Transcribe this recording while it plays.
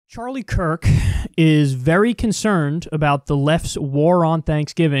Charlie Kirk is very concerned about the left's war on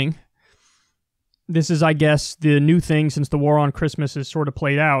Thanksgiving. This is, I guess, the new thing since the war on Christmas has sort of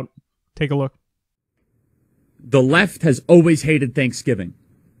played out. Take a look. The left has always hated Thanksgiving.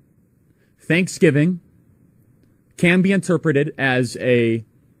 Thanksgiving can be interpreted as a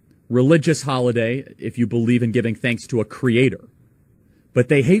religious holiday if you believe in giving thanks to a creator. But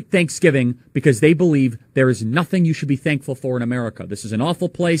they hate Thanksgiving because they believe there is nothing you should be thankful for in America. This is an awful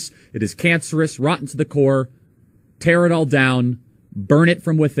place. It is cancerous, rotten to the core. Tear it all down. Burn it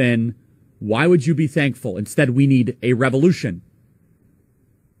from within. Why would you be thankful? Instead, we need a revolution.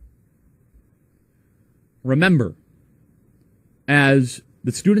 Remember, as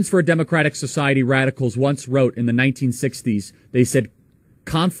the Students for a Democratic Society radicals once wrote in the 1960s, they said,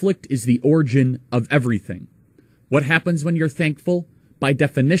 conflict is the origin of everything. What happens when you're thankful? By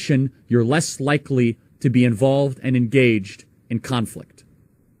definition, you're less likely to be involved and engaged in conflict.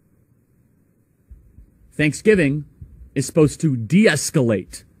 Thanksgiving is supposed to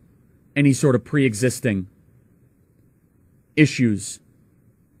de-escalate any sort of pre-existing issues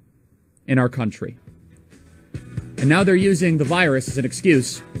in our country. And now they're using the virus as an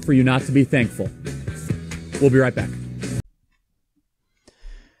excuse for you not to be thankful. We'll be right back.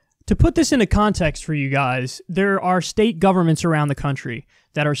 To put this into context for you guys, there are state governments around the country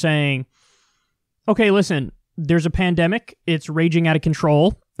that are saying, okay, listen, there's a pandemic. It's raging out of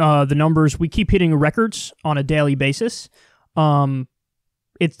control. The numbers, we keep hitting records on a daily basis.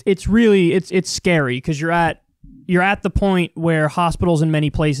 It's scary because you're at the point where hospitals in many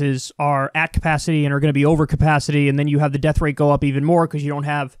places are at capacity and are going to be over capacity, and then you have the death rate go up even more because you don't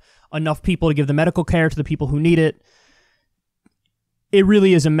have enough people to give the medical care to the people who need it. It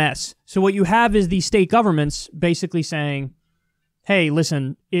really is a mess. So what you have is these state governments basically saying, hey,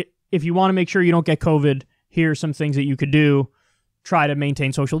 listen, if you want to make sure you don't get COVID, here's some things that you could do. Try to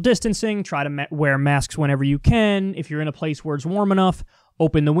maintain social distancing. Try to wear masks whenever you can. If you're in a place where it's warm enough,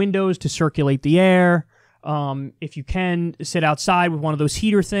 open the windows to circulate the air. If you can, sit outside with one of those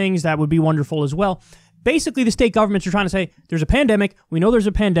heater things. That would be wonderful as well. Basically, the state governments are trying to say, there's a pandemic. We know there's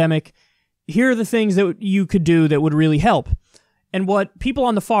a pandemic. Here are the things that you could do that would really help. And what people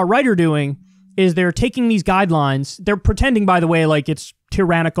on the far right are doing is they're taking these guidelines. They're pretending, by the way, like it's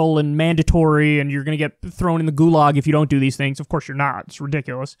tyrannical and mandatory and you're going to get thrown in the gulag if you don't do these things. Of course, you're not. It's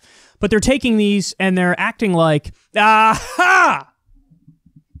ridiculous. But they're taking these and they're acting like, aha!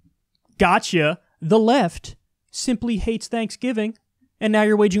 Gotcha. The left simply hates Thanksgiving, and now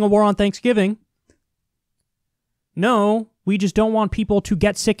you're waging a war on Thanksgiving. No, we just don't want people to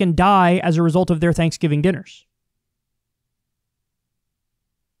get sick and die as a result of their Thanksgiving dinners.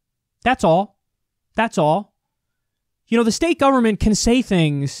 That's all. That's all. You know, the state government can say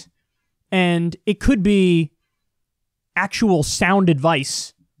things, and it could be actual sound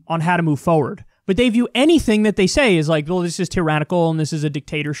advice on how to move forward. But they view anything that they say as like, well, this is tyrannical, and this is a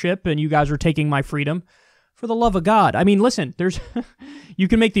dictatorship, and you guys are taking my freedom. For the love of God. I mean, listen, there's you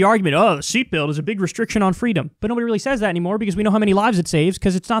can make the argument, oh, the seatbelt is a big restriction on freedom. But nobody really says that anymore because we know how many lives it saves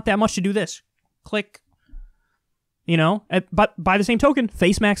because it's not that much to do this. Click. You know, but by the same token,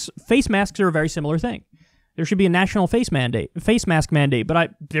 face masks are a very similar thing. There should be a national face mask mandate.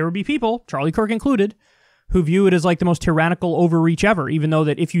 But there would be people, Charlie Kirk included, who view it as like the most tyrannical overreach ever, even though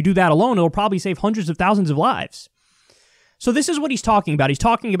that if you do that alone, it'll probably save hundreds of thousands of lives. So this is what he's talking about. He's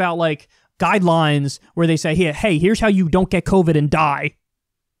talking about like guidelines where they say, hey, here's how you don't get COVID and die.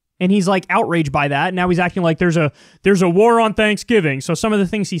 And he's like outraged by that. Now he's acting like there's a war on Thanksgiving. So some of the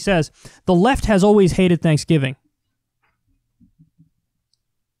things he says, the left has always hated Thanksgiving.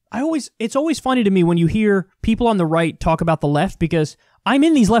 It's always funny to me when you hear people on the right talk about the left because I'm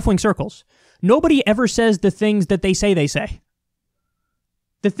in these left-wing circles. Nobody ever says the things that they say they say.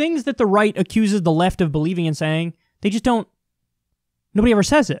 The things that the right accuses the left of believing and saying, they just don't, nobody ever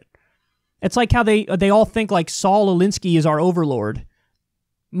says it. It's like how they all think like Saul Alinsky is our overlord.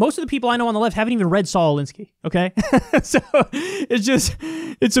 Most of the people I know on the left haven't even read Saul Alinsky, okay? So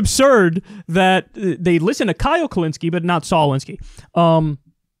it's absurd that they listen to Kyle Kulinski, but not Saul Alinsky.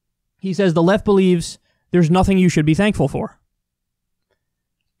 He says the left believes there's nothing you should be thankful for.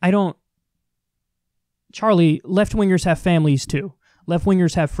 Charlie, left-wingers have families too.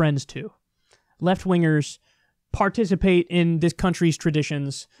 Left-wingers have friends too. Left-wingers participate in this country's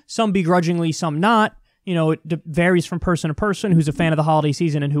traditions, some begrudgingly, some not. You know, it varies from person to person who's a fan of the holiday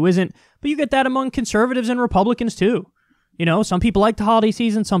season and who isn't. But you get that among conservatives and Republicans too. You know, some people like the holiday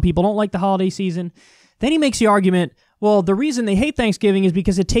season, some people don't like the holiday season. Then he makes the argument, well, the reason they hate Thanksgiving is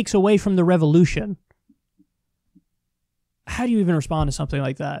because it takes away from the revolution. How do you even respond to something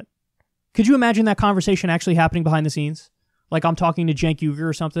like that? Could you imagine that conversation actually happening behind the scenes? Like I'm talking to Cenk Uygur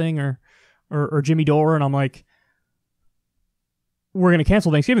or something, or Jimmy Dore, and I'm like, we're going to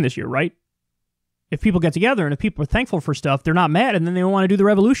cancel Thanksgiving this year, right? If people get together and if people are thankful for stuff, they're not mad, and then they don't want to do the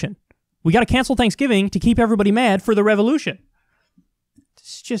revolution. We got to cancel Thanksgiving to keep everybody mad for the revolution.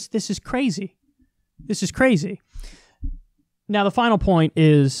 This is crazy. This is crazy. Now, the final point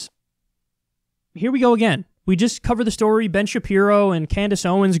is, here we go again. We just covered the story, Ben Shapiro and Candace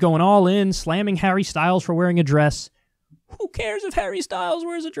Owens going all in, slamming Harry Styles for wearing a dress. Who cares if Harry Styles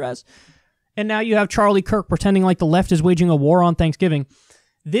wears a dress? And now you have Charlie Kirk pretending like the left is waging a war on Thanksgiving.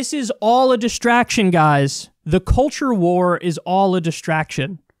 This is all a distraction, guys. The culture war is all a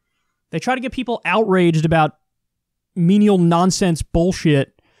distraction. They try to get people outraged about menial nonsense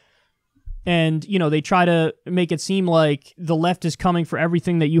bullshit. And, you know, they try to make it seem like the left is coming for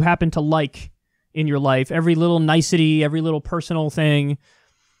everything that you happen to like in your life. Every little nicety, every little personal thing.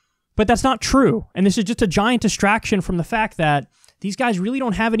 But that's not true. And this is just a giant distraction from the fact that these guys really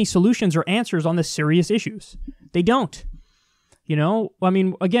don't have any solutions or answers on the serious issues. They don't. You know, I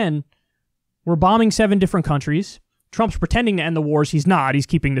mean, again, we're bombing 7 different countries. Trump's pretending to end the wars. He's not. He's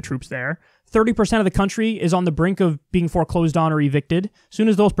keeping the troops there. 30% of the country is on the brink of being foreclosed on or evicted. As soon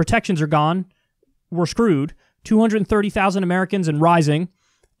as those protections are gone, we're screwed. 230,000 Americans and rising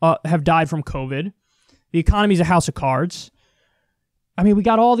have died from COVID. The economy's a house of cards. I mean, we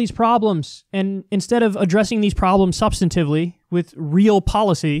got all these problems, and instead of addressing these problems substantively with real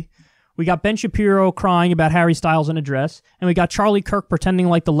policy, we got Ben Shapiro crying about Harry Styles in a dress, and we got Charlie Kirk pretending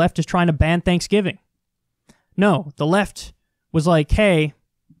like the left is trying to ban Thanksgiving. No, the left was like, hey,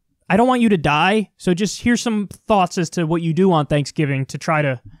 I don't want you to die, so just here's some thoughts as to what you do on Thanksgiving to try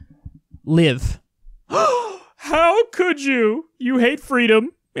to live. How could you? You hate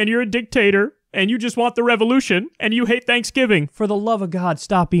freedom, and you're a dictator, and you just want the revolution, and you hate Thanksgiving. For the love of God,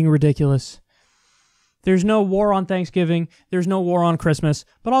 stop being ridiculous. There's no war on Thanksgiving. There's no war on Christmas.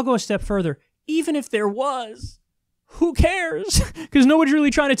 But I'll go a step further. Even if there was, who cares? Because nobody's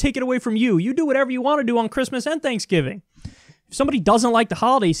really trying to take it away from you. You do whatever you want to do on Christmas and Thanksgiving. If somebody doesn't like the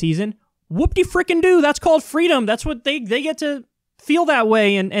holiday season, whoop-de-frickin-do. That's called freedom. That's what they get to feel that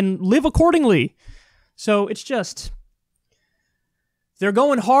way and live accordingly. So it's just, they're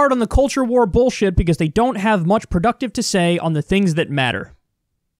going hard on the culture war bullshit because they don't have much productive to say on the things that matter.